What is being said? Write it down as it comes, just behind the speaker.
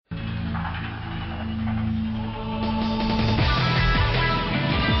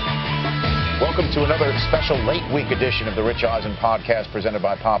Welcome to another special late week edition of the Rich Eisen podcast presented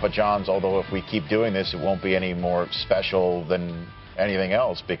by Papa John's. Although if we keep doing this, it won't be any more special than anything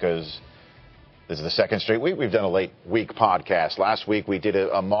else because this is the second straight week we've done a late week podcast. Last week we did a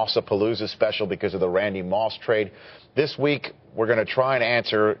Mossapalooza special because of the Randy Moss trade. This week we're going to try and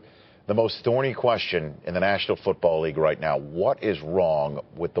answer the most thorny question in the National Football League right now. What is wrong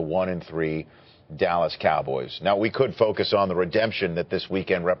with the 1-3 Dallas Cowboys? Now, we could focus on the redemption that this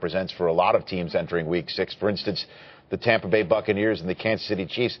weekend represents for a lot of teams entering Week 6. For instance, the Tampa Bay Buccaneers and the Kansas City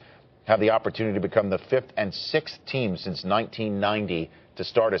Chiefs have the opportunity to become the fifth and sixth team since 1990 to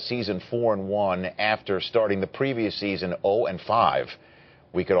start a season 4-1 after starting the previous season 0-5.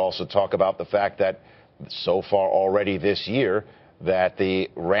 We could also talk about the fact that so far already this year that the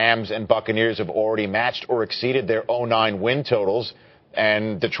Rams and Buccaneers have already matched or exceeded their 0-9 win totals.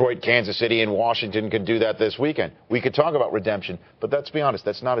 And Detroit, Kansas City, and Washington can do that this weekend. We could talk about redemption, but let's be honest,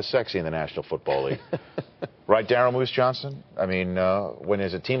 that's not as sexy in the National Football League. Right, Daryl Moose Johnston? I mean, when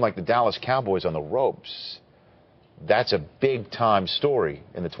there's a team like the Dallas Cowboys on the ropes, that's a big-time story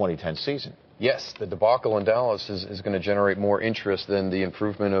in the 2010 season. Yes, the debacle in Dallas is going to generate more interest than the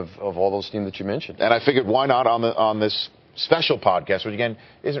improvement of all those teams that you mentioned. And I figured why not on this special podcast, which, again,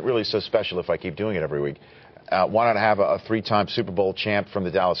 isn't really so special if I keep doing it every week. Why not have a three-time Super Bowl champ from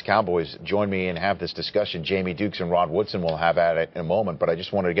the Dallas Cowboys join me and have this discussion? Jaime Dukes and Rod Woodson will have at it in a moment, but I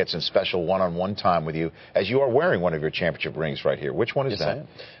just wanted to get some special one-on-one time with you as you are wearing one of your championship rings right here. Which one is that?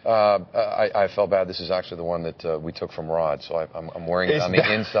 I felt bad. This is actually the one that we took from Rod, so I'm wearing it on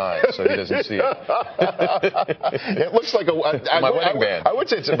the inside so he doesn't see it. It looks like my wedding band. I would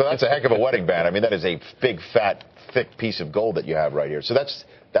say that's a heck of a wedding band. I mean, that is a big, fat, thick piece of gold that you have right here. So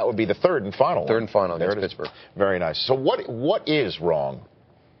that would be the third and final. Third and final against Pittsburgh. Very nice. So what is wrong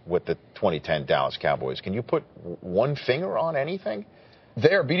with the 2010 Dallas Cowboys? Can you put one finger on anything?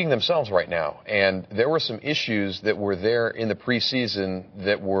 They are beating themselves right now, and there were some issues that were there in the preseason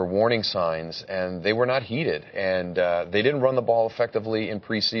that were warning signs, and they were not heeded. And they didn't run the ball effectively in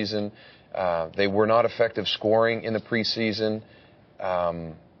preseason. They were not effective scoring in the preseason.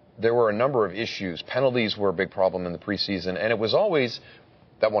 There were a number of issues. Penalties were a big problem in the preseason, and it was always,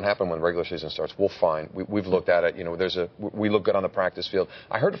 that won't happen when the regular season starts. We'll find. We've looked at it. You know, we look good on the practice field.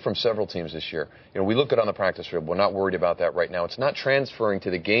 I heard it from several teams this year. You know, we look good on the practice field. We're not worried about that right now. It's not transferring to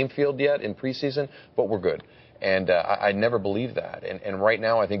the game field yet in preseason, but we're good. And I never believed that. And right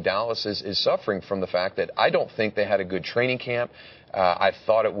now, I think Dallas is suffering from the fact that I don't think they had a good training camp. I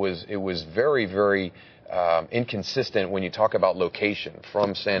thought it was very, very inconsistent when you talk about location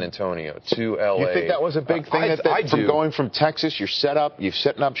from San Antonio to L.A. You think that was a big thing? From going from Texas, you're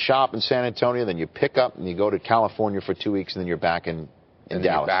setting up shop in San Antonio, then you pick up and you go to California for 2 weeks, and then you're back in Dallas.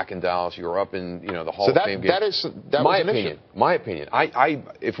 You're back in Dallas. You're up in the Hall of Fame game. That was an issue. My opinion.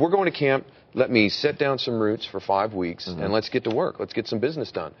 If we're going to camp, let me set down some roots for 5 weeks and let's get to work. Let's get some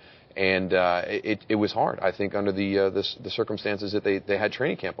business done. And it was hard, I think, under the circumstances that they had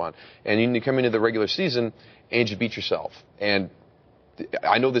training camp on. And you come into the regular season and you beat yourself. And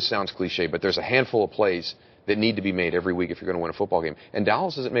I know this sounds cliche, but there's a handful of plays that need to be made every week if you're going to win a football game. And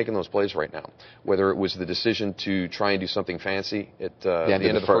Dallas isn't making those plays right now. Whether it was the decision to try and do something fancy at the end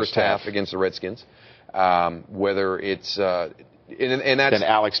of the first half against the Redskins, whether it's and that's then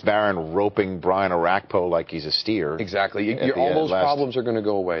Alex Barron roping Brian Orakpo like he's a steer. Exactly. All those problems are going to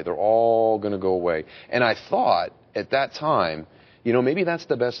go away. They're all going to go away. And I thought at that time, maybe that's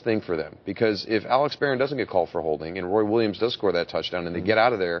the best thing for them, because if Alex Barron doesn't get called for holding and Roy Williams does score that touchdown and they get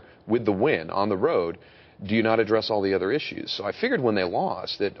out of there with the win on the road, do you not address all the other issues? So I figured when they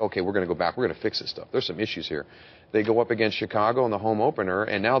lost that, okay, we're going to go back. We're going to fix this stuff. There's some issues here. They go up against Chicago in the home opener,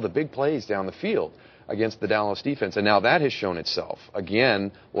 and now the big plays down the field against the Dallas defense, and now that has shown itself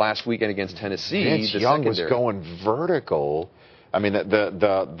again last weekend against Tennessee. Vince Young was going vertical. I mean,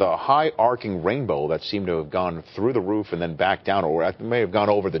 the high arcing rainbow that seemed to have gone through the roof and then back down, or it may have gone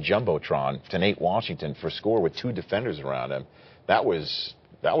over the jumbotron to Nate Washington for score with 2 defenders around him. That was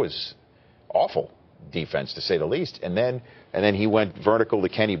awful defense, to say the least. And then he went vertical to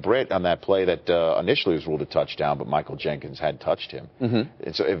Kenny Britt on that play that initially was ruled a touchdown, but Michael Jenkins had touched him.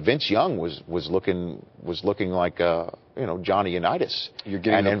 And so Vince Young was looking like Johnny Unitas. You're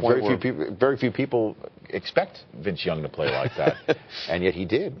getting and very few people expect Vince Young to play like that, and yet he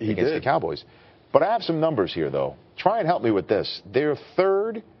did against the Cowboys. But I have some numbers here, though. Try and help me with this. They're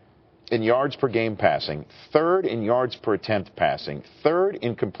third in yards per game passing, third in yards per attempt passing, third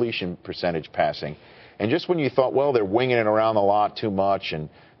in completion percentage passing. And just when you thought, well, they're winging it around a lot too much and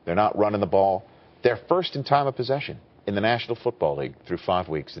they're not running the ball, they're first in time of possession in the National Football League through 5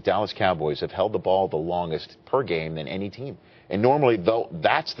 weeks, the Dallas Cowboys have held the ball the longest per game than any team. And normally, though,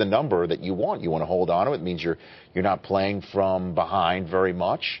 that's the number that you want. You want to hold on to it. It means you're not playing from behind very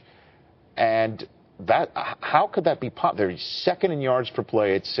much. And that, how could that be possible? They're second in yards per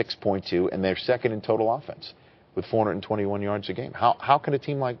play at 6.2, and they're second in total offense with 421 yards a game. How can a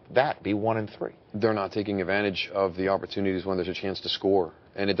team like that be 1-3? They're not taking advantage of the opportunities when there's a chance to score.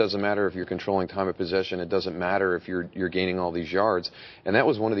 And it doesn't matter if you're controlling time of possession. It doesn't matter if you're gaining all these yards. And that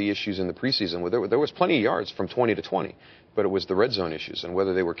was one of the issues in the preseason. Where there was plenty of yards from 20 to 20, but it was the red zone issues. And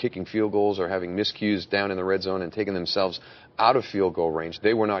whether they were kicking field goals or having miscues down in the red zone and taking themselves out of field goal range,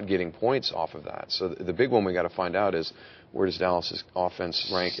 they were not getting points off of that. So the big one we got to find out is, where does Dallas's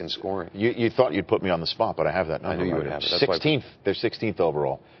offense rank in scoring? You thought you'd put me on the spot, but I have that number. I knew you would have it. 16th. They're 16th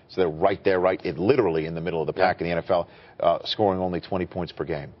overall. So they're right there, literally in the middle of the pack in the NFL, scoring only 20 points per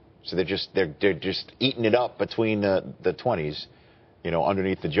game. So they're just eating it up between the 20s,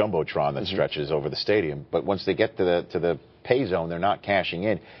 underneath the jumbotron that stretches over the stadium. But once they get to the pay zone, they're not cashing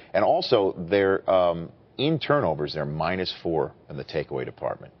in. And also, they're in turnovers, they're -4 in the takeaway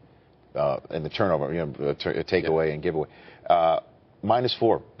department. In the turnover, takeaway and giveaway.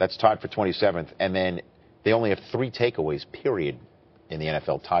 -4. That's tied for 27th. And then they only have 3 takeaways, period, in the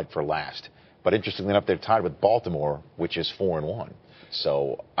NFL, tied for last. But interestingly enough, they're tied with Baltimore, which is 4-1.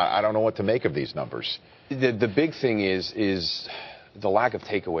 So I don't know what to make of these numbers. The big thing is the lack of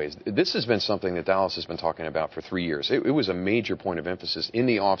takeaways. This has been something that Dallas has been talking about for 3 years. It was a major point of emphasis in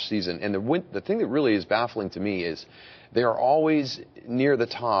the offseason. And the thing that really is baffling to me is they are always near the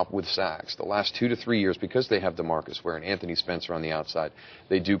top with sacks the last 2 to 3 years because they have DeMarcus Ware and Anthony Spencer on the outside.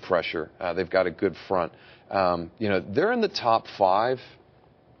 They do pressure. They've got a good front. They're in the top 5.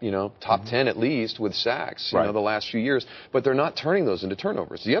 Top 10 at least with sacks, the last few years, but they're not turning those into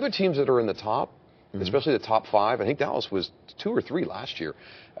turnovers. The other teams that are in the top, especially the top 5, I think Dallas was 2 or 3 last year.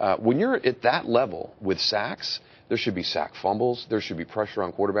 When you're at that level with sacks, there should be sack fumbles. There should be pressure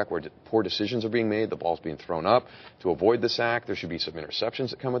on quarterback where poor decisions are being made. The ball's being thrown up to avoid the sack. There should be some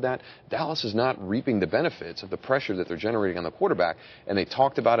interceptions that come with that. Dallas is not reaping the benefits of the pressure that they're generating on the quarterback, and they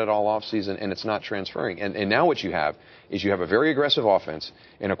talked about it all offseason, and it's not transferring. And now what you have is you have a very aggressive offense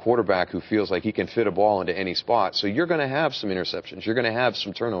and a quarterback who feels like he can fit a ball into any spot. So you're going to have some interceptions. You're going to have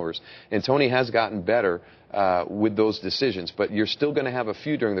some turnovers. And Tony has gotten better with those decisions, but you're still going to have a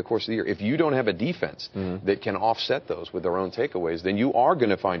few during the course of the year. If you don't have a defense that can offset those with their own takeaways, then you are going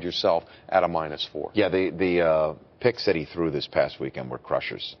to find yourself at a -4. Yeah, the picks that he threw this past weekend were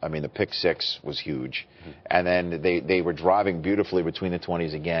crushers. I mean, the pick 6 was huge. And then they were driving beautifully between the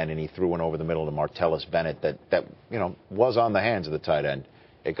 20s again, and he threw one over the middle to Martellus Bennett that was on the hands of the tight end.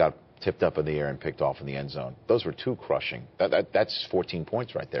 It got tipped up in the air and picked off in the end zone. Those were 2 crushing. That's 14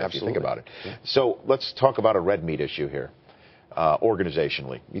 points right there, Absolutely. if you think about it. Yeah. So let's talk about a red meat issue here,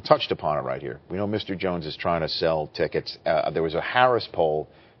 organizationally. You touched upon it right here. We know Mr. Jones is trying to sell tickets. There was a Harris poll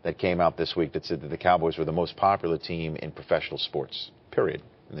that came out this week that said that the Cowboys were the most popular team in professional sports, period,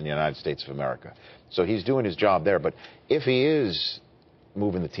 in the United States of America. So he's doing his job there. But if he is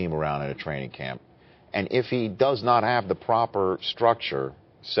moving the team around in a training camp, and if he does not have the proper structure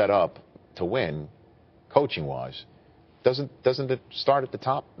set up to win, coaching-wise, doesn't it start at the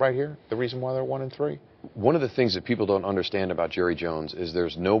top right here? The reason why they're 1-3. One of the things that people don't understand about Jerry Jones is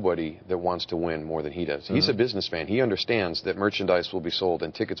there's nobody that wants to win more than he does. He's a businessman. He understands that merchandise will be sold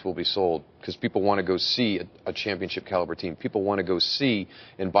and tickets will be sold because people want to go see a championship caliber team. People want to go see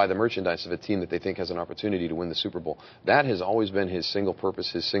and buy the merchandise of a team that they think has an opportunity to win the Super Bowl. That has always been his single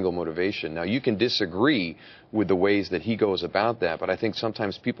purpose, his single motivation. Now, you can disagree with the ways that he goes about that, but I think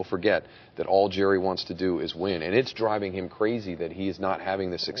sometimes people forget that all Jerry wants to do is win, and it's driving him crazy that he is not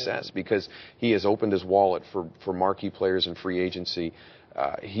having the success because he has opened his wallet for marquee players and free agency.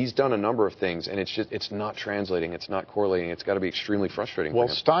 He's done a number of things, and it's not translating, it's not correlating. It's got to be extremely frustrating. Well,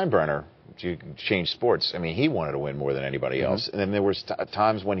 for him. Steinbrenner, to change sports, I mean, he wanted to win more than anybody else, and then there was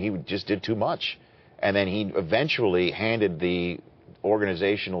times when he just did too much, and then he eventually handed the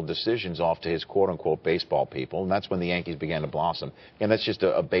organizational decisions off to his quote-unquote baseball people, and that's when the Yankees began to blossom. And that's just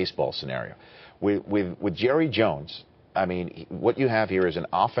a baseball scenario. With Jerry Jones, I mean, what you have here is an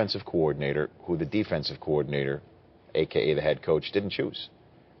offensive coordinator who the defensive coordinator, a.k.a. the head coach, didn't choose.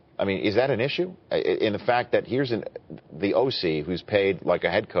 I mean, is that an issue? In the fact that here's the OC who's paid like a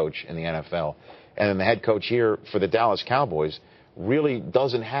head coach in the NFL, and then the head coach here for the Dallas Cowboys really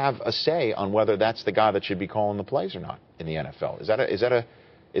doesn't have a say on whether that's the guy that should be calling the plays or not in the NFL.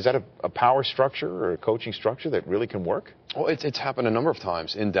 Is that a power structure or a coaching structure that really can work? Well, it's happened a number of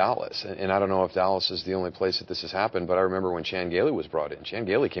times in Dallas, and I don't know if Dallas is the only place that this has happened, but I remember when Chan Gailey was brought in. Chan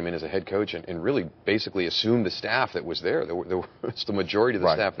Gailey came in as a head coach and really basically assumed the staff that was there. There was the majority of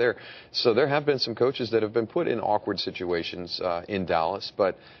the staff there. So there have been some coaches that have been put in awkward situations in Dallas,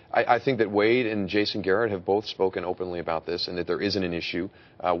 but I think that Wade and Jason Garrett have both spoken openly about this and that there isn't an issue.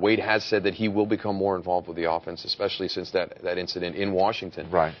 Wade has said that he will become more involved with the offense, especially since that incident in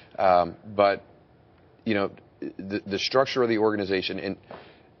Washington. Right. But, you know, the structure of the organization, and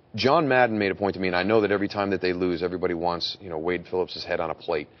John Madden made a point to me, and I know that every time that they lose, everybody wants, you know, Wade Phillips' head on a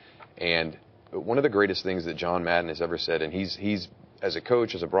plate. And one of the greatest things that John Madden has ever said, and he's as a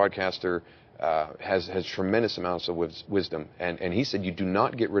coach, as a broadcaster, has tremendous amounts of wisdom. And he said, you do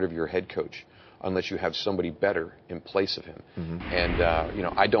not get rid of your head coach unless you have somebody better in place of him. Mm-hmm. And, you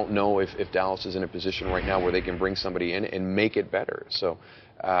know, I don't know if Dallas is in a position right now where they can bring somebody in and make it better. So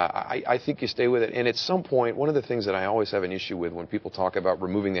I think you stay with it. And at some point, one of the things that I always have an issue with when people talk about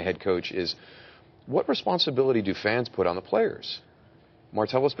removing the head coach is, what responsibility do fans put on the players?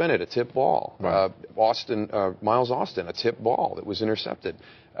 Martellus Bennett, a tip ball. Right. Miles Austin, a tip ball that was intercepted.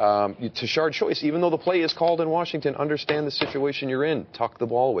 Tashard Choice, even though the play is called in Washington, understand the situation you're in. Tuck the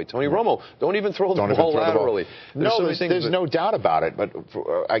ball away. Tony Romo, don't even throw the ball laterally. There's no doubt about it. But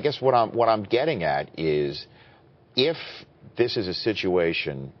I guess what I'm getting at is, if this is a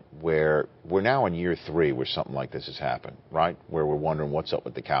situation where we're now in year 3 where something like this has happened, right? Where we're wondering what's up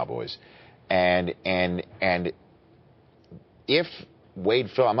with the Cowboys, and if Wade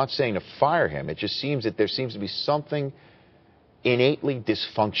Phillips, I'm not saying to fire him. It just seems that there seems to be something innately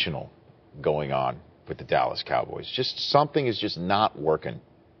dysfunctional going on with the Dallas Cowboys. Just something is just not working.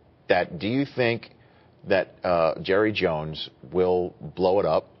 Do you think that Jerry Jones will blow it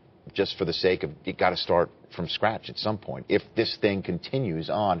up just for the sake of, you got to start from scratch at some point? If this thing continues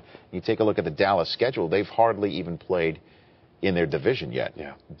on, you take a look at the Dallas schedule, they've hardly even played in their division yet.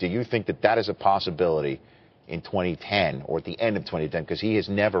 Yeah. Do you think that is a possibility in 2010 or at the end of 2010? Because he has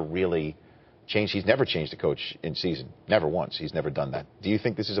never really changed. He's never changed a coach in season. Never once. He's never done that. Do you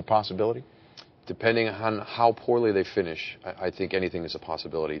think this is a possibility? Depending on how poorly they finish, I think anything is a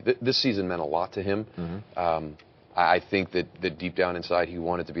possibility. This season meant a lot to him. Mm-hmm. I think that deep down inside he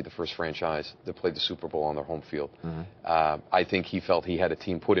wanted to be the first franchise that played the Super Bowl on their home field. Mm-hmm. I think he felt he had a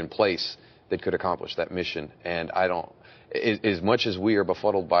team put in place that could accomplish that mission. And as much as we are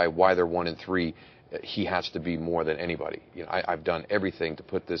befuddled by why they're 1-3, he has to be more than anybody. You know, I've done everything to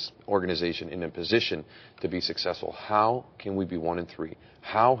put this organization in a position to be successful. How can we be 1-3?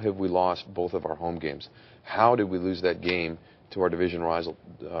 How have we lost both of our home games? How did we lose that game to our division rival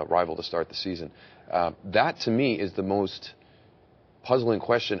to start the season? That, to me, is the most puzzling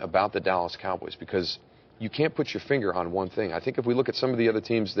question about the Dallas Cowboys, because you can't put your finger on one thing. I think if we look at some of the other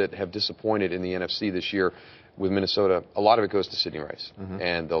teams that have disappointed in the NFC this year, with Minnesota, a lot of it goes to Sidney Rice, mm-hmm.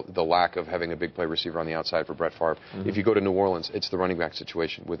 and the lack of having a big play receiver on the outside for Brett Favre. Mm-hmm. If you go to New Orleans, it's the running back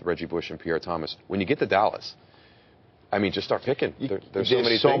situation with Reggie Bush and Pierre Thomas. When you get to Dallas, I mean, just start picking.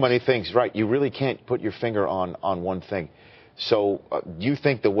 There's so many things. Right. You really can't put your finger on one thing. So you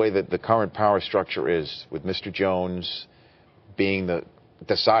think the way that the current power structure is, with Mr. Jones being the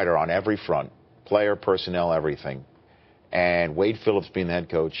decider on every front, player, personnel, everything, and Wade Phillips being the head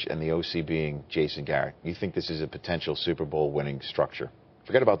coach and the OC being Jason Garrett, you think this is a potential Super Bowl winning structure?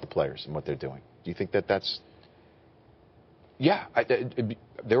 Forget about the players and what they're doing. Do you think that's... Yeah,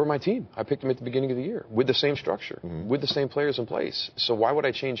 they were my team. I picked them at the beginning of the year with the same structure, mm-hmm. with the same players in place. So why would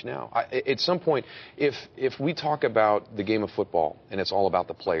I change now? At some point, if we talk about the game of football and it's all about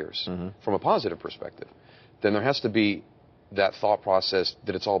the players, mm-hmm. from a positive perspective, then there has to be that thought process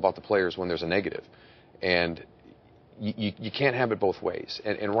that it's all about the players when there's a negative. And you can't have it both ways.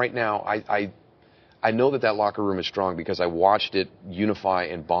 And right now, I know that locker room is strong because I watched it unify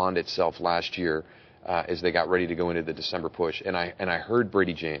and bond itself last year as they got ready to go into the December push. And I heard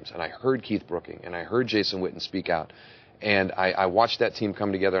Brady James, and I heard Keith Brooking, and I heard Jason Witten speak out. And I watched that team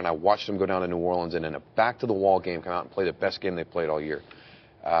come together, and I watched them go down to New Orleans and in a back-to-the-wall game come out and play the best game they've played all year.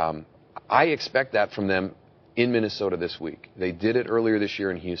 I expect that from them in Minnesota this week. They did it earlier this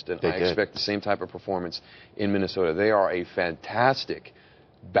year in Houston. I expect the same type of performance in Minnesota. They are a fantastic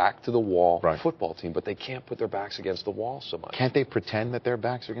back-to-the-wall football team, but they can't put their backs against the wall so much. Can't they pretend that their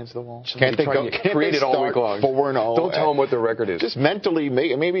backs are against the wall? Can't they create it all week long? 4-0. Don't tell them what their record is. Just mentally,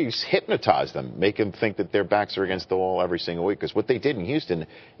 maybe hypnotize them, make them think that their backs are against the wall every single week. Because what they did in Houston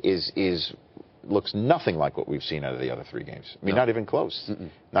looks nothing like what we've seen out of the other 3 games. I mean, not even close.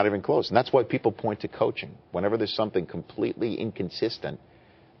 Mm-mm. Not even close. And that's why people point to coaching. Whenever there's something completely inconsistent,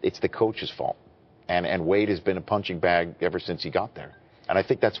 it's the coach's fault. And Wade has been a punching bag ever since he got there. And I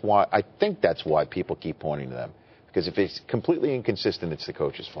think that's why people keep pointing to them. Because if it's completely inconsistent, it's the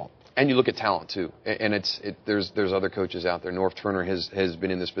coach's fault. And you look at talent too, and there's other coaches out there. North Turner has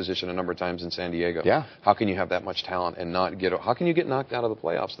been in this position a number of times in San Diego. Yeah. How can you have that much talent and not get? How can you get knocked out of the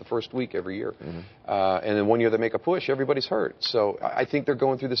playoffs the first week every year? And then 1 year they make a push, everybody's hurt. So I think they're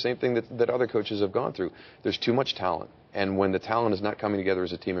going through the same thing that other coaches have gone through. There's too much talent, and when the talent is not coming together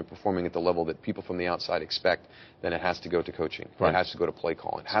as a team and performing at the level that people from the outside expect, then it has to go to coaching. Right. It has to go to play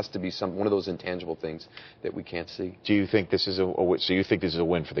calling. It has to be one of those intangible things that we can't see. Do you think this is so you think this is a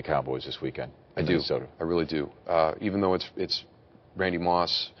win for the Cowboys this weekend? I do. Minnesota? I really do. Even though it's Randy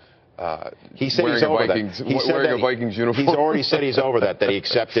Moss. He said he's over that. Wearing a Vikings uniform. He's already said he's over that he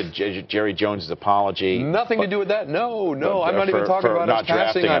accepted Jerry Jones' apology. Nothing to do with that. No. I'm not even talking about us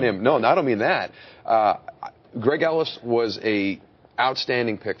passing on him. No, I don't mean that. Greg Ellis was a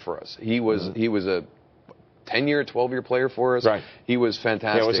outstanding pick for us. He was a 10-year, 12-year player for us. Right. He was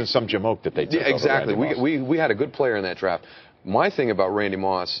fantastic. Yeah, it wasn't some jamoke that they took. Yeah, exactly. We had a good player in that draft. My thing about Randy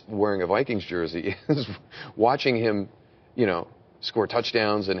Moss wearing a Vikings jersey is watching him, score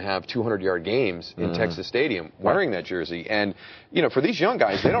touchdowns and have 200-yard games in Texas Stadium wearing that jersey. And, for these young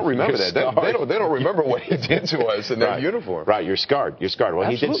guys, they don't remember that. They don't remember what he did to us in that uniform. Right, you're scarred. Well,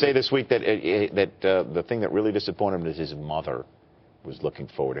 Absolutely. He did say this week that the thing that really disappointed him is his mother was looking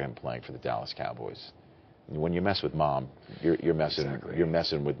forward to him playing for the Dallas Cowboys. When you mess with mom, you're messing. Exactly. You're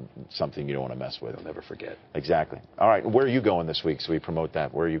messing with something you don't want to mess with. They'll never forget. Exactly. All right, where are you going this week? So we promote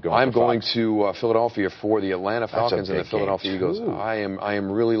that. Where are you going? I'm going to Philadelphia for the Atlanta Falcons and the Philadelphia Eagles. I am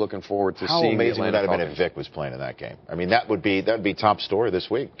really looking forward to seeing the Atlanta Falcons. How amazing would that have been if Vic was playing in that game? I mean, that would be top story this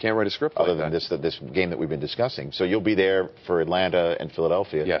week. Can't write a script other like than this game that we've been discussing. So you'll be there for Atlanta and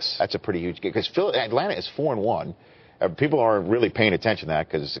Philadelphia. Yes, that's a pretty huge game because Atlanta is 4-1. People aren't really paying attention to that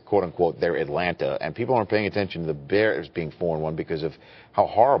because, quote unquote, they're Atlanta, and people aren't paying attention to the Bears being 4-1 because of how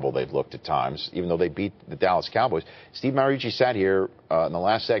horrible they've looked at times, even though they beat the Dallas Cowboys. Steve Mariucci sat here in the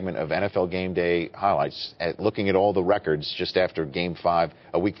last segment of NFL Game Day highlights, looking at all the records just after Week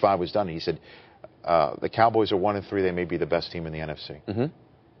 5 was done, and he said the Cowboys are 1-3. They may be the best team in the NFC. Mm-hmm.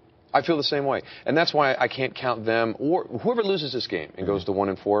 I feel the same way. And that's why I can't count them, or whoever loses this game and goes to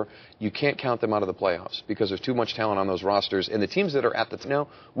 1-4, you can't count them out of the playoffs because there's too much talent on those rosters. And the teams that are at the now,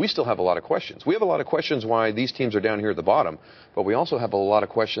 we still have a lot of questions. We have a lot of questions why these teams are down here at the bottom, but we also have a lot of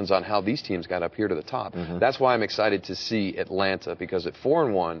questions on how these teams got up here to the top. Mm-hmm. That's why I'm excited to see Atlanta, because at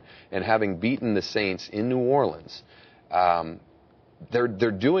 4-1 and having beaten the Saints in New Orleans,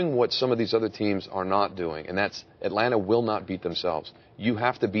 they're doing what some of these other teams are not doing, and that's Atlanta will not beat themselves. You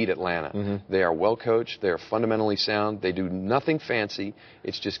have to beat Atlanta. Mm-hmm. They are well coached. They are fundamentally sound. They do nothing fancy.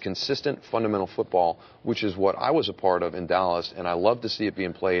 It's just consistent fundamental football, which is what I was a part of in Dallas, and I love to see it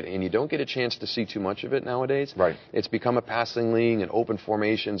being played. And you don't get a chance to see too much of it nowadays. Right. It's become a passing league and open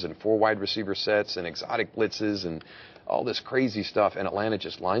formations and 4 wide receiver sets and exotic blitzes and all this crazy stuff. And Atlanta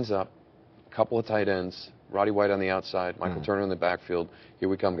just lines up, a couple of tight ends, Roddy White on the outside, Michael Turner in the backfield. Here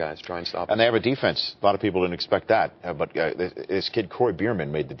we come, guys. Try and stop them. And they have a defense. A lot of people didn't expect that. But this kid, Corey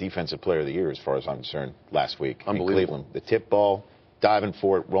Bierman, made the Defensive Player of the Year, as far as I'm concerned, last week in Cleveland. The tip ball, diving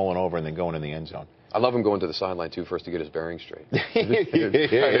for it, rolling over, and then going in the end zone. I love him going to the sideline, too, first to get his bearings straight. I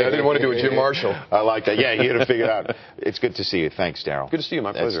didn't want to do a Jim Marshall. I like that. Yeah, he had to figure it out. It's good to see you. Thanks, Daryl. Good to see you.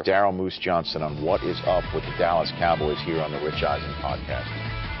 My pleasure. That's Daryl Moose Johnston on What Is Up with the Dallas Cowboys here on the Rich Eisen podcast.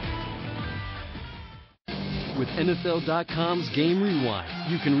 With NFL.com's Game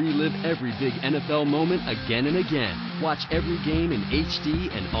Rewind, you can relive every big NFL moment again and again. Watch every game in HD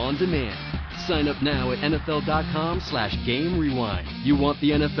and on demand. Sign up now at NFL.com/Game Rewind. You want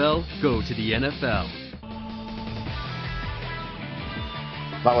the NFL? Go to the NFL.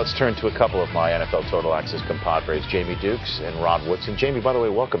 Now let's turn to a couple of my NFL Total Access compadres, Jamie Dukes and Ron Woodson. Jamie, by the way,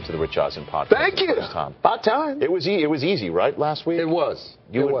 welcome to the Rich Eisen podcast. Thank you. About time. It was easy, right, last week? It was.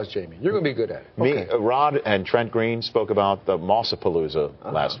 It was, Jamie. You're going to be good at it. Me, okay. Rod and Trent Green spoke about the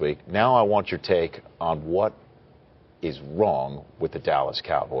Mossapalooza last week. Now I want your take on what is wrong with the Dallas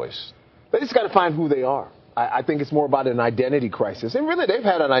Cowboys. They just got to find who they are. I think it's more about an identity crisis. And really, they've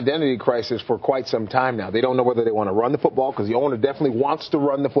had an identity crisis for quite some time now. They don't know whether they want to run the football, because the owner definitely wants to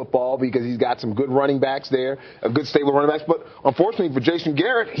run the football because he's got some good running backs there, a good stable of running backs. But unfortunately for Jason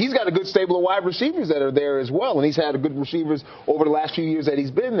Garrett, he's got a good stable of wide receivers that are there as well. And he's had good receivers over the last few years that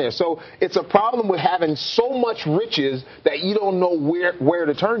he's been there. So it's a problem with having so much riches that you don't know where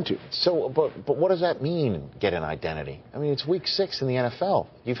to turn to. So, but what does that mean, get an identity? I mean, it's week 6 in the NFL.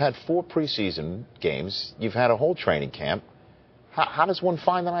 You've had 4 preseason games. You've had a whole training camp. How does one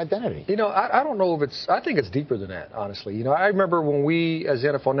find an identity? I don't know if I think it's deeper than that, honestly. I remember when we, as the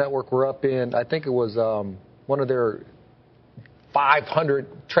NFL Network, were up in, I think it was one of their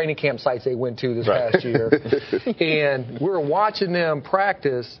 500 training camp sites they went to this past year. And we were watching them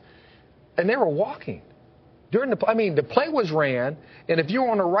practice, and they were walking. The play was ran, and if you were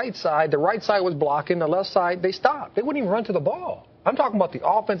on the right side was blocking, the left side, they stopped. They wouldn't even run to the ball. I'm talking about the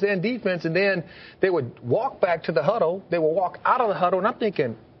offense and defense, and then they would walk back to the huddle. They would walk out of the huddle, and I'm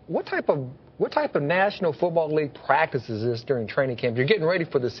thinking, what type of National Football League practice is this during training camp? You're getting ready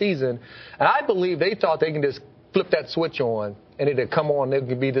for the season, and I believe they thought they can just flip that switch on, and it'd come on. There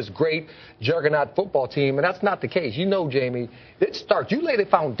could be this great juggernaut football team, and that's not the case. You know, Jamie, it starts. You lay the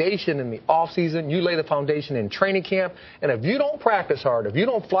foundation in the offseason. You lay the foundation in training camp, and if you don't practice hard, if you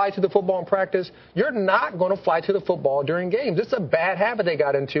don't fly to the football in practice, you're not going to fly to the football during games. It's a bad habit they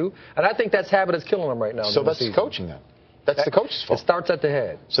got into, and I think that habit is killing them right now. So that's coaching then. That's the coach's fault. It starts at the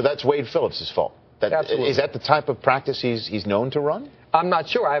head. So that's Wade Phillips' fault. Absolutely. Is that the type of practice he's known to run? I'm not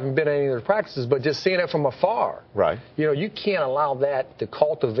sure. I haven't been at any of their practices, but just seeing it from afar. Right. You know, you can't allow that to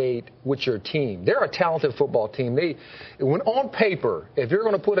cultivate with your team. They're a talented football team. When on paper, if you're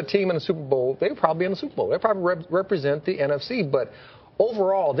going to put a team in the Super Bowl, they'll probably be in the Super Bowl. They'll probably represent the NFC, but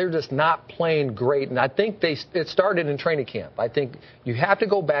overall, they're just not playing great, and I think it started in training camp. I think you have to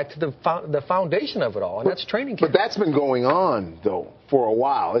go back to the foundation of it all, and that's training camp. But that's been going on, though, for a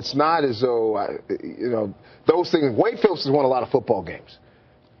while. It's not as though, those things. Wade Phillips has won a lot of football games.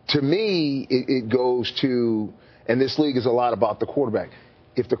 To me, it goes to, and this league is a lot about the quarterback.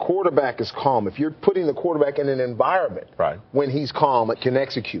 If the quarterback is calm, if you're putting the quarterback in an environment when he's calm, it can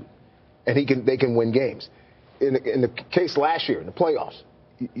execute, and they can win games. In the case last year in the playoffs,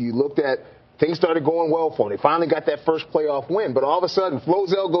 you looked at things started going well for them. They finally got that first playoff win, but all of a sudden,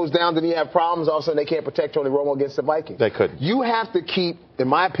 Flozell goes down, then you have problems. All of a sudden, they can't protect Tony Romo against the Vikings. They couldn't. You have to keep, in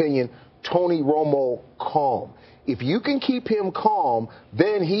my opinion, Tony Romo calm. If you can keep him calm,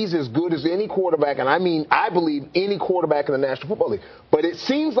 then he's as good as any quarterback, and I believe any quarterback in the National Football League. But it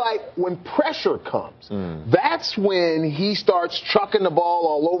seems like when pressure comes, that's when he starts chucking the ball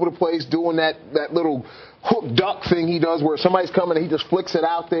all over the place, doing that little hook duck thing he does where somebody's coming and he just flicks it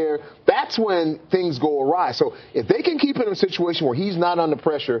out there. That's when things go awry. So if they can keep him in a situation where he's not under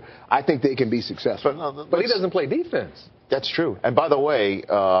pressure, I think they can be successful. But he doesn't play defense. That's true. And by the way,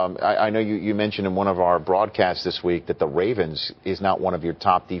 I know you mentioned in one of our broadcasts this week that the Ravens is not one of your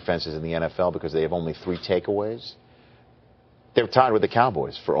top defenses in the NFL because they have only 3 takeaways. They're tied with the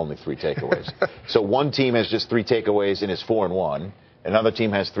Cowboys for only 3 takeaways. So one team has just 3 takeaways and is 4-1. Another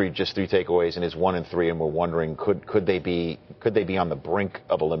team has just 3 takeaways and is 1-3, and we're wondering could they be on the brink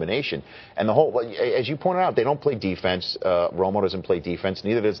of elimination? And the whole, as you pointed out, they don't play defense. Romo doesn't play defense.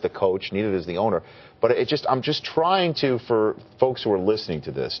 Neither does the coach. Neither does the owner. But I'm just trying to, for folks who are listening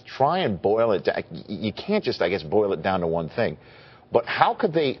to this, try and boil it down. You can't just, I guess, boil it down to one thing. But how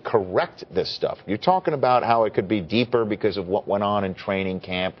could they correct this stuff? You're talking about how it could be deeper because of what went on in training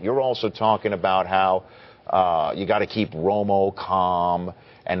camp. You're also talking about how you got to keep Romo calm,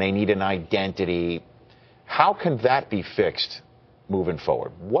 and they need an identity. How can that be fixed moving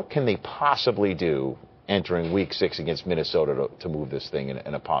forward? What can they possibly do entering Week 6 against Minnesota to move this thing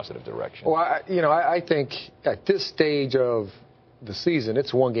in a positive direction? Well, I think at this stage of the season,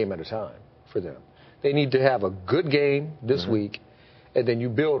 it's one game at a time for them. They need to have a good game this week, and then you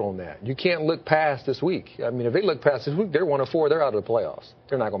build on that. You can't look past this week. I mean, if they look past this week, they're 1-4. They're out of the playoffs.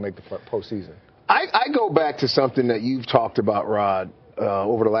 They're not going to make the postseason. I go back to something that you've talked about, Rod,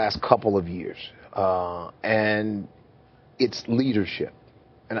 over the last couple of years, and it's leadership.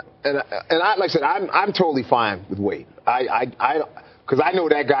 And like I said, I'm totally fine with Wade. Because I know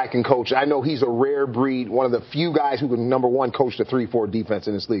that guy can coach. I know he's a rare breed, one of the few guys who can, number one, coach the 3-4 defense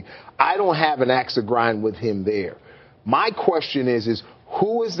in this league. I don't have an axe to grind with him there. My question is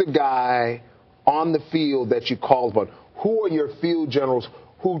who is the guy on the field that you call upon? Who are your field generals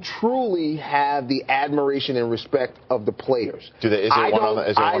who truly have the admiration and respect of the players? Is there one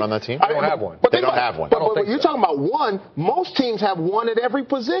on that team? I don't have one. They don't have one. But you're talking about one. Most teams have one at every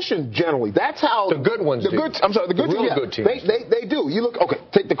position, generally. That's how the good ones do. The good teams. They do. You look, okay,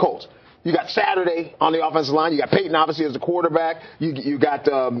 take the Colts. You got Saturday on the offensive line. You got Peyton, obviously, as the quarterback. You got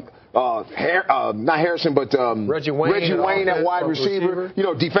not Harrison, but Reggie Wayne at wide receiver. You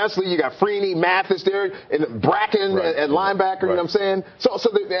know, defensively, you got Freeney, Mathis there, and Bracken at linebacker. You know what I'm saying?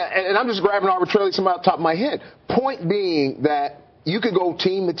 And I'm just grabbing arbitrarily some out the top of my head. Point being that you could go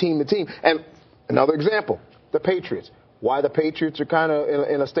team to team to team. And another example, the Patriots. Why the Patriots are kind of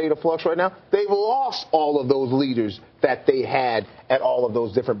in a state of flux right now? They've lost all of those leaders that they had at all of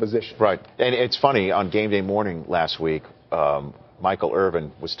those different positions. Right. And it's funny, on game day morning last week, Michael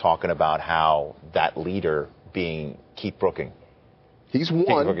Irvin was talking about how that leader being Keith Brooking. He's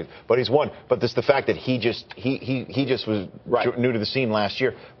won. But he's won. But this the fact that he just was new to the scene last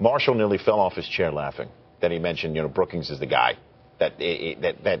year. Marshall nearly fell off his chair laughing. That he mentioned, Brookings is the guy that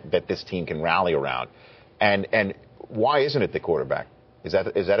this team can rally around. And why isn't it the quarterback? Is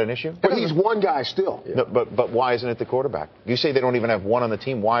that an issue? But he's one guy still. No, but why isn't it the quarterback? You say they don't even have one on the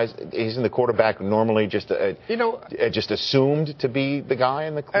team. Why isn't the quarterback normally just just assumed to be the guy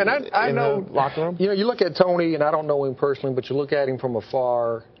in the the locker room? You look at Tony, and I don't know him personally, but you look at him from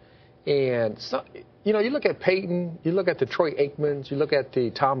afar, and you look at Peyton, you look at the Troy Aikmans, you look at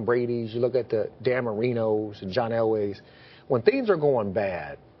the Tom Brady's, you look at the Dan Marinos and John Elway's. When things are going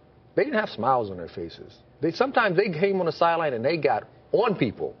bad, they didn't have smiles on their faces. Sometimes they came on the sideline and they got on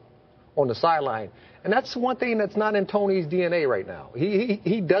people on the sideline. And that's one thing that's not in Tony's DNA right now.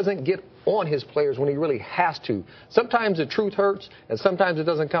 He doesn't get on his players when he really has to. Sometimes the truth hurts, and sometimes it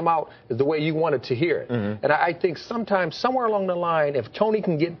doesn't come out as the way you wanted to hear it. Mm-hmm. And I think sometimes somewhere along the line, if Tony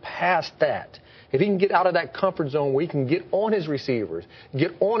can get past that, if he can get out of that comfort zone where he can get on his receivers,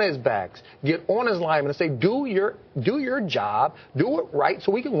 get on his backs, get on his linemen and say, do your job, do it right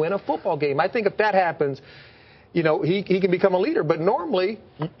so we can win a football game. I think if that happens, he can become a leader. But normally,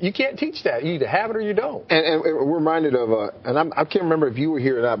 you can't teach that. You either have it or you don't. And we're reminded of, I can't remember if you were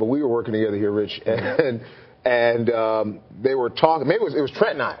here or not, but we were working together here, Rich, and they were talking. Maybe it was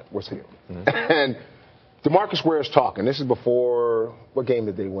Trent and I was here. Mm-hmm. And DeMarcus Ware's talking. This is before, what game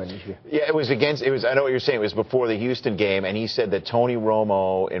did they win this year? Yeah, I know what you're saying. It was before the Houston game, and he said that Tony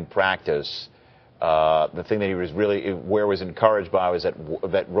Romo in practice, the thing that he was was encouraged by was that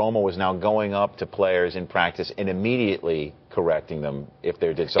Romo was now going up to players in practice and immediately correcting them if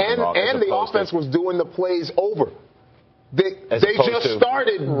they did something wrong. And the offense was doing the plays over. They just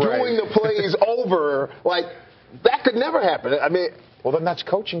started doing the plays over. Like, that could never happen. I mean, well, then that's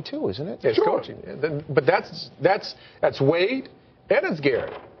coaching too, isn't it? It's coaching. But that's Wade and it's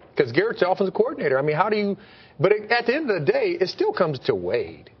Garrett. Because Garrett's the offensive coordinator. I mean, but at the end of the day, it still comes to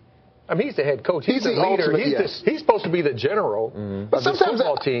Wade. I mean, he's the head coach. He's the leader. He's supposed to be the general of the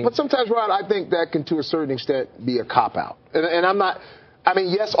football team. But sometimes, Rod, I think that can, to a certain extent, be a cop-out. And I'm not – I mean,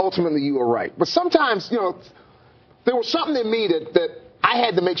 yes, ultimately you are right. But sometimes, there was something in me that I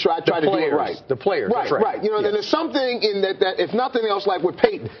had to make sure I tried to do it right. The players. Right. And there's something in that if nothing else, like with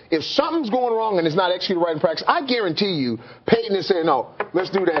Peyton, if something's going wrong and it's not executed right in practice, I guarantee you Peyton is saying, no,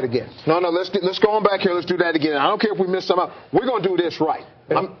 let's do that again. No, let's go on back here. Let's do that again. I don't care if we miss something up. We're going to do this right.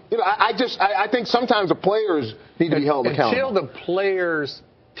 I think sometimes the players need to be held accountable. Until the players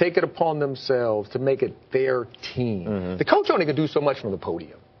take it upon themselves to make it their team. Mm-hmm. The coach only can do so much from the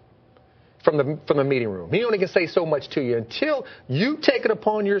podium. From the meeting room. He only can say so much to you until you take it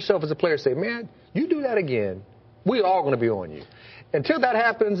upon yourself as a player. Say, man, you do that again, we all going to be on you. Until that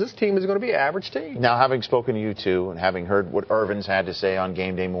happens, this team is going to be an average team. Now, having spoken to you two and having heard what Irvin's had to say on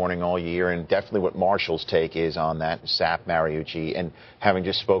game day morning all year, and definitely what Marshall's take is on that, Sap Mariucci, and having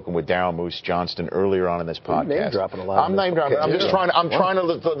just spoken with Daryl Moose Johnston earlier on in this podcast. Name dropping a lot. I'm name dropping. I'm just trying to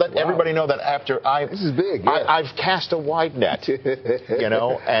let everybody know that after this is big. Yeah. I've cast a wide net,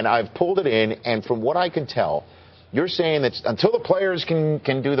 and I've pulled it in, and from what I can tell, you're saying that until the players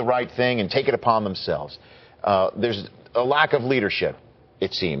can do the right thing and take it upon themselves, there's a lack of leadership,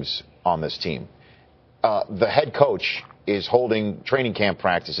 it seems, on this team. The head coach is holding training camp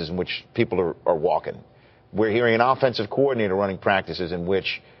practices in which people are walking. We're hearing an offensive coordinator running practices in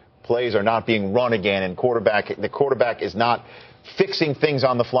which plays are not being run again, and the quarterback is not fixing things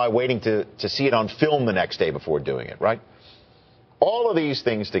on the fly, waiting to see it on film the next day before doing it, right? All of these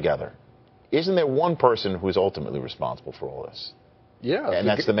things together, isn't there one person who is ultimately responsible for all this? Yeah, and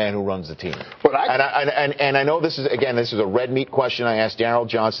that's the man who runs the team. And I know this is a red meat question. I asked Daryl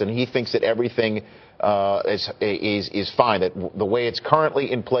Johnston. He thinks that everything is fine. That the way it's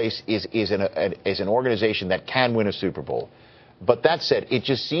currently in place is an organization that can win a Super Bowl. But that said, it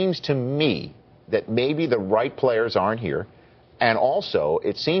just seems to me that maybe the right players aren't here, and also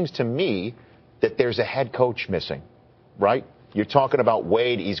it seems to me that there's a head coach missing. Right? You're talking about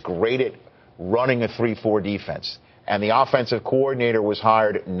Wade. He's great at running a 3-4 defense. And the offensive coordinator was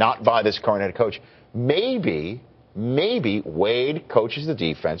hired not by this current head coach. Maybe Wade coaches the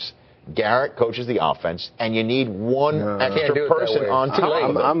defense, Garrett coaches the offense, and you need one extra person on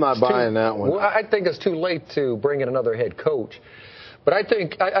top. I'm not buying that one. Well, I think it's too late to bring in another head coach. But I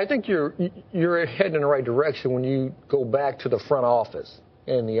think you're heading in the right direction when you go back to the front office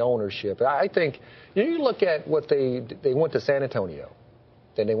and the ownership. I think you look at what they went to San Antonio,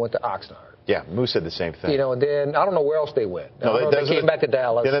 then they went to Oxnard. Yeah, Moose said the same thing. And then I don't know where else they went. They came back to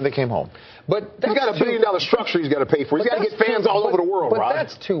Dallas. Yeah, then they came home. But he's got $1 billion structure he's got to pay for. He's got to get fans all over the world, But Rod.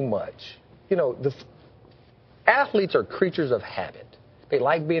 that's too much. The athletes are creatures of habit. They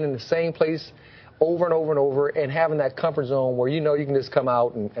like being in the same place over and over and over and having that comfort zone where you know you can just come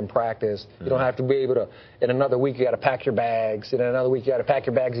out and practice. You don't have to be able to, in another week you got to pack your bags, and in another week you got to pack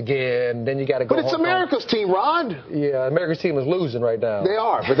your bags again, then you got to go But it's America's team, Rod. Yeah, America's team is losing right now. They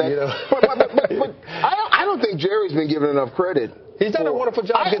are, but, but I don't think Jerry's been given enough credit. He's done a wonderful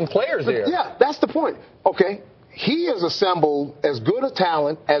job getting players there. Yeah, that's the point. Okay. He has assembled as good a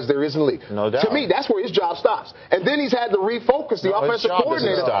talent as there is in the league. No doubt. To me, that's where his job stops. And then he's had to refocus the offensive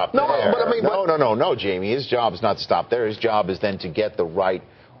coordinator. No, Jamie. His job is not to stop there. His job is then to get the right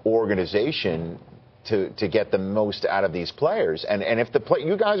organization to get the most out of these players. And if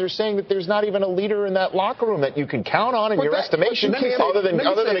you guys are saying that there's not even a leader in that locker room that you can count on in your estimation, other than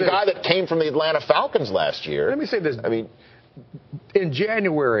a guy that came from the Atlanta Falcons last year. Let me say this. I mean, in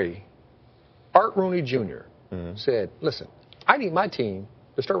January, Art Rooney Jr. said, listen, I need my team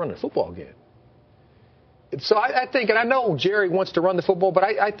to start running the football again. So I think, and I know Jerry wants to run the football, but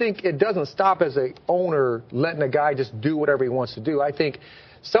I think it doesn't stop as an owner letting a guy just do whatever he wants to do. I think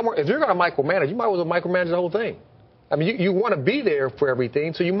somewhere, if you're going to micromanage, you might as well micromanage the whole thing. I mean, you want to be there for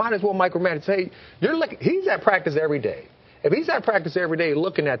everything, so you might as well micromanage. Say, he's at practice every day. If he's at practice every day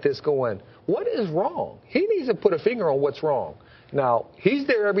looking at this going, what is wrong? He needs to put a finger on what's wrong. Now, he's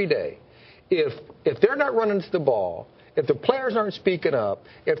there every day. If they're not running to the ball, if the players aren't speaking up,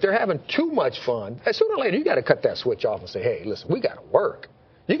 if they're having too much fun, sooner or later you got to cut that switch off and say, hey, listen, we got to work.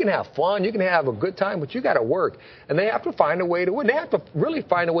 You can have fun, you can have a good time, but you got to work. And they have to find a way to win. They have to really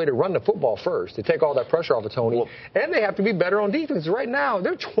find a way to run the football first to take all that pressure off of Tony. And they have to be better on defense. Right now,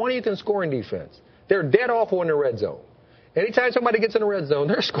 they're 20th in scoring defense. They're dead awful in the red zone. Anytime somebody gets in the red zone,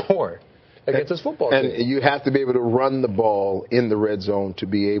 they're scoring against this football team. And you have to be able to run the ball in the red zone to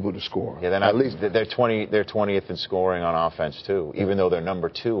be able to score. Yeah, then at least they're 20th in scoring on offense too, even though they're number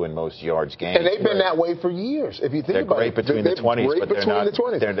 2 in most yards gained. And they've been that way for years. If you think they're about great it, between the 20s, but they're not.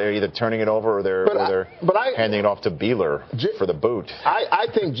 They're either turning it over or they're handing it off to Beeler for the boot. I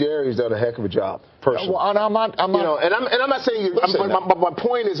think Jerry's done a heck of a job, personally. Well, I'm not. I'm not saying. My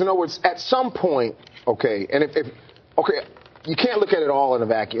point is, in other words, at some point, okay, and you can't look at it all in a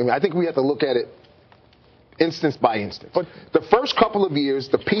vacuum. I think we have to look at it instance by instance. But the first couple of years,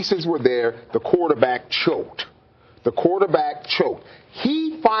 the pieces were there. The quarterback choked.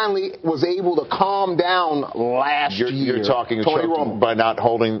 He finally was able to calm down last year. You're talking by not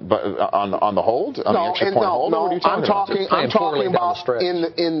holding on the hold? On the extra point hold? No, I'm talking about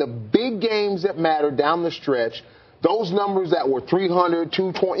in the big games that matter down the stretch, those numbers that were 300,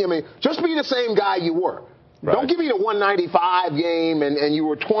 220. I mean, just be the same guy you were. Right. Don't give me the 195 game and you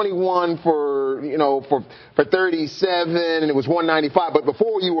were 21 for 37 and it was 195. But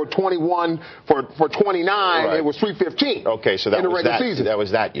before you were 21 for 29, right. It was 315. Okay, so that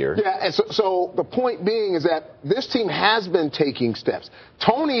was that year. Yeah, and so the point being is that this team has been taking steps.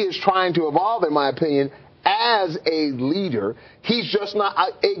 Tony is trying to evolve, in my opinion, as a leader. He's just not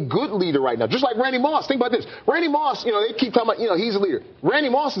a good leader right now. Just like Randy Moss. Think about this. Randy Moss, they keep talking about, he's a leader. Randy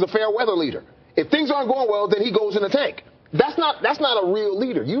Moss is a fair weather leader. If things aren't going well, then he goes in the tank. That's not a real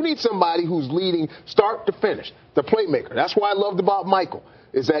leader. You need somebody who's leading start to finish, the playmaker. That's what I loved about Michael,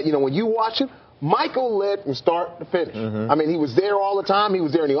 is that, when you watch him, Michael led from start to finish. Mm-hmm. I mean, he was there all the time. He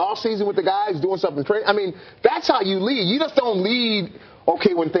was there in the offseason with the guys, doing something training. I mean, that's how you lead. You just don't lead,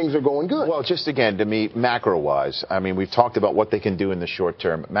 when things are going good. Well, just again, to me, macro-wise, I mean, we've talked about what they can do in the short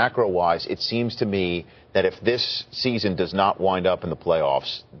term. Macro-wise, it seems to me that if this season does not wind up in the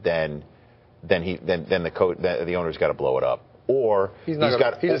playoffs, then the owner's got to blow it up, or he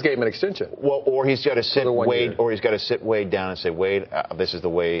just gave him an extension. Well, or he's got to sit Wade down and say, Wade, this is the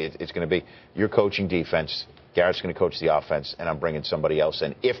way it's going to be. You're coaching defense. Garrett's going to coach the offense, and I'm bringing somebody else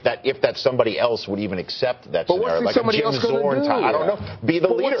in. If that somebody else would even accept that scenario, like a Jim Zorn type, I don't know. Be the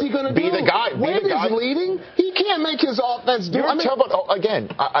leader. What's he going to be the guy. Wade is leading. He can't make his offense do. I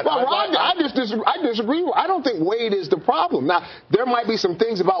disagree. I don't think Wade is the problem. Now, there might be some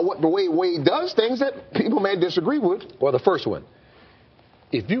things about the way Wade does things that people may disagree with. Well, the first one,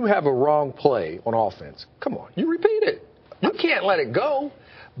 if you have a wrong play on offense, come on, you repeat it. You can't let it go.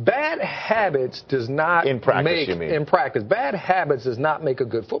 Bad habits does not in practice, bad habits does not make a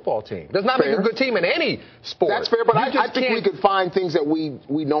good football team. Does not make a good team in any sport. That's fair, but I think we could find things that we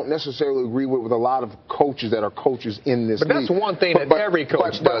don't necessarily agree with a lot of coaches that are coaches in this league. But that's one thing that every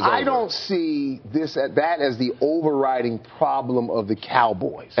coach does. But I don't see that as the overriding problem of the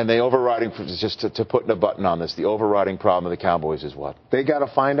Cowboys. And the overriding, just to put a button on this, the overriding problem of the Cowboys is what? They got to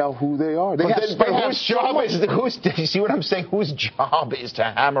find out who they are. You see what I'm saying? Whose job is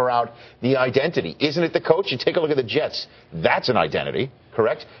to hammer out the identity? Isn't it the coach? You take a look at the Jets. That's an identity.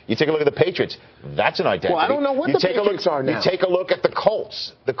 correct? You take a look at the Patriots. That's an identity. Well, I don't know what the Patriots are now. You take a look at the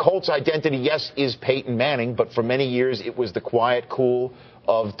Colts. The Colts' identity, yes, is Peyton Manning, but for many years it was the quiet, cool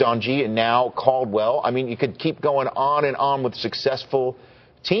of Dungy and now Caldwell. I mean, you could keep going on and on with successful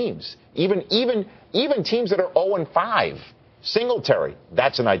teams. Even teams that are 0-5. Singletary,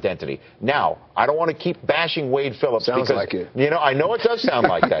 that's an identity. Now, I don't want to keep bashing Wade Phillips Sounds because, like it. I know it does sound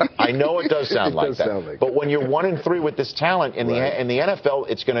like that. I know it does sound like that. But when you're 1-3 with this talent in the NFL,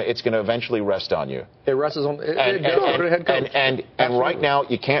 it's gonna eventually rest on you. It rests on the head coach. And right now,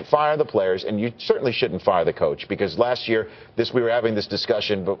 you can't fire the players, and you certainly shouldn't fire the coach because last year, we were having this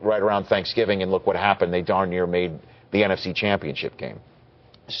discussion, but right around Thanksgiving, and look what happened. They darn near made the NFC Championship game.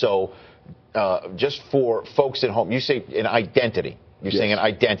 So. Just for folks at home, you say an identity. You're saying an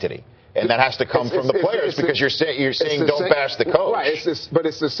identity. And that has to come from the players because you're saying don't bash the coach. Right, but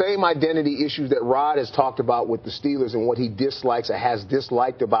it's the same identity issues that Rod has talked about with the Steelers and what he dislikes or has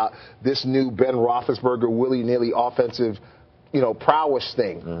disliked about this new Ben Roethlisberger willy-nilly offensive prowess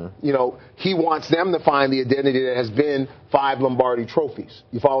thing. Mm-hmm. He wants them to find the identity that has been 5 Lombardi trophies.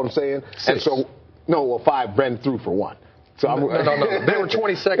 You follow what I'm saying? 6. And 5 Bren threw for 1. So no. They were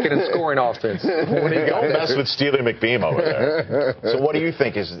 22nd in scoring offense. Don't mess with Steely McBeam over there. So what do you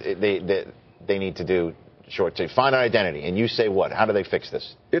think is they need to do short term? Find an identity, and you say what? How do they fix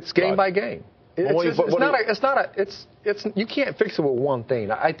this? It's game by game. You can't fix it with one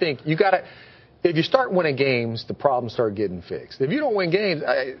thing. I think you got to. If you start winning games, the problems start getting fixed. If you don't win games,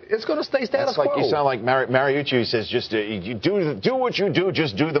 it's going to stay status quo. You sound like Mariucci says, just you do what you do,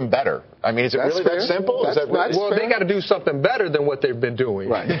 just do them better. I mean, is it really that simple? Well, they got to do something better than what they've been doing.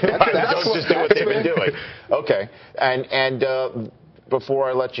 Right. Don't just do what they've been doing. Okay. And before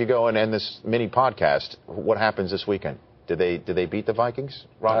I let you go and end this mini podcast, what happens this weekend? Did they beat the Vikings?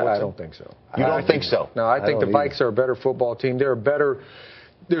 I don't think so. You don't think so? No, I think the Vikes are a better football team. They're better.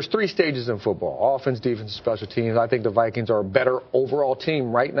 There's 3 stages in football: offense, defense, and special teams. I think the Vikings are a better overall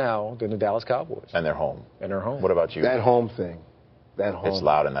team right now than the Dallas Cowboys. And they're home. What about you? That home thing. It's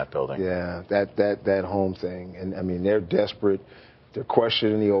loud in that building. Yeah, that home thing. And, I mean, they're desperate. They're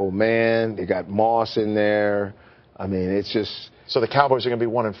questioning the old man. They got Moss in there. I mean, it's just... So the Cowboys are going to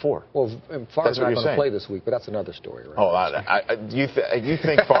be 1-4. Well, Favre's not going to play this week, but that's another story, right? Oh, you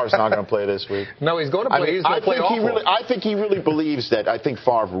think Favre's not going to play this week? No, he's going to play. He's going to play awful. I think he really believes that. I think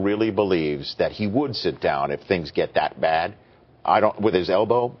Favre really believes that he would sit down if things get that bad. With his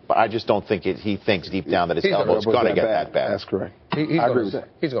elbow, but I just don't think he thinks deep down that his elbow's going to get that bad. That's correct. I agree with that.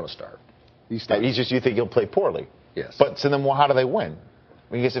 He's going to start. You think he'll play poorly? Yes. But so then, how do they win?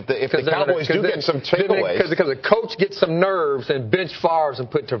 Because if the Cowboys do get some takeaways, because the coach gets some nerves and bench Favre and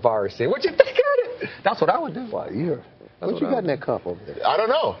put Tavares in. What you think of it? That's what I would do. What you got in that cup over there? I don't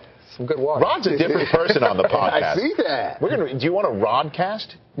know. Some good water. Rod's a different person on the podcast. I see that. Do you want a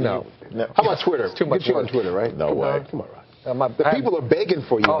Rodcast? No. How about Twitter? It's too much. Get you on Twitter, right? No way. Come on, Rod. The people are begging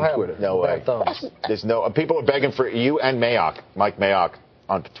for you on Twitter. No way. There's people are begging for you and Mike Mayock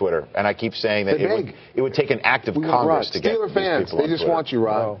on Twitter, and I keep saying that it would take an act of Congress to get Steeler fans. They just want you,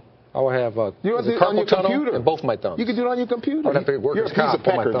 Rod. I would have on your computer and both my thumbs. You can do it on your computer. I would have to work You're a piece of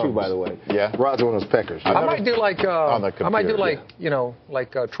pecker too, by the way. Yeah, Rod's one of those peckers. I might do like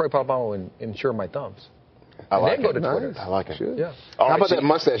like Troy Polamalu and insure my thumbs. I like it. Go to Twitter. I like it. Sure. Yeah. How about that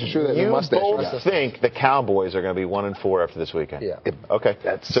mustache? You both think the Cowboys are going to be 1-4 after this weekend? Yeah. Okay.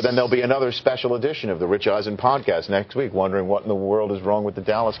 So then there'll be another special edition of the Rich Eisen podcast next week, wondering what in the world is wrong with the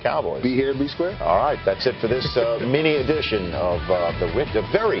Dallas Cowboys. Be here, be square. All right. That's it for this mini edition of the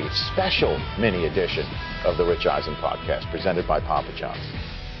very special mini edition of the Rich Eisen podcast, presented by Papa John's.